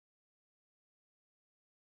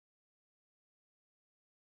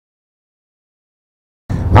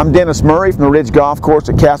I'm Dennis Murray from the Ridge Golf Course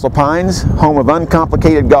at Castle Pines, home of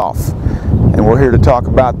uncomplicated golf. And we're here to talk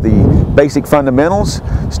about the basic fundamentals,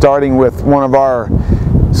 starting with one of our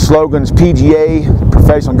slogans, PGA,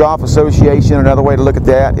 Professional Golf Association. Another way to look at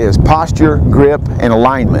that is posture, grip, and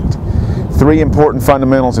alignment. Three important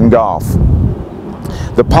fundamentals in golf.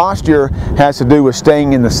 The posture has to do with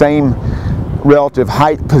staying in the same relative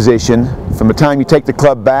height position from the time you take the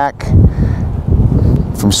club back,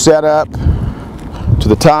 from setup to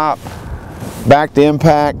the top, back to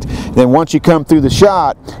impact. Then once you come through the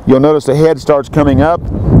shot, you'll notice the head starts coming up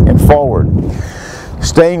and forward.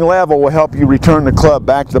 Staying level will help you return the club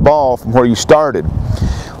back to the ball from where you started.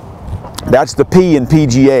 That's the P in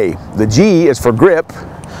PGA. The G is for grip.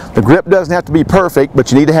 The grip doesn't have to be perfect,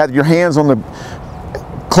 but you need to have your hands on the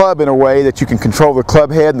club in a way that you can control the club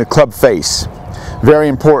head and the club face. Very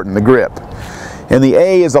important, the grip. And the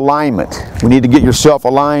A is alignment. We need to get yourself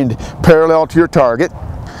aligned parallel to your target,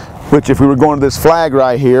 which if we were going to this flag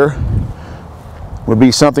right here, would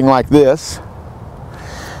be something like this.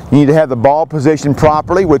 You need to have the ball positioned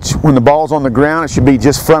properly, which when the ball's on the ground, it should be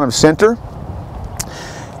just front of center.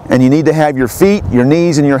 And you need to have your feet, your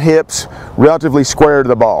knees, and your hips relatively square to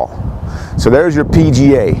the ball. So there's your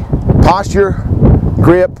PGA. Posture,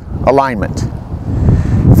 grip, alignment.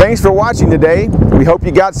 Thanks for watching today. We hope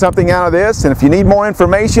you got something out of this, and if you need more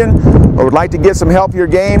information or would like to get some help with your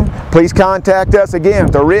game, please contact us again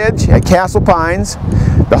at the Ridge at Castle Pines,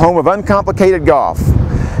 the home of uncomplicated golf.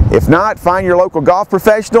 If not, find your local golf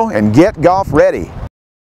professional and get golf ready.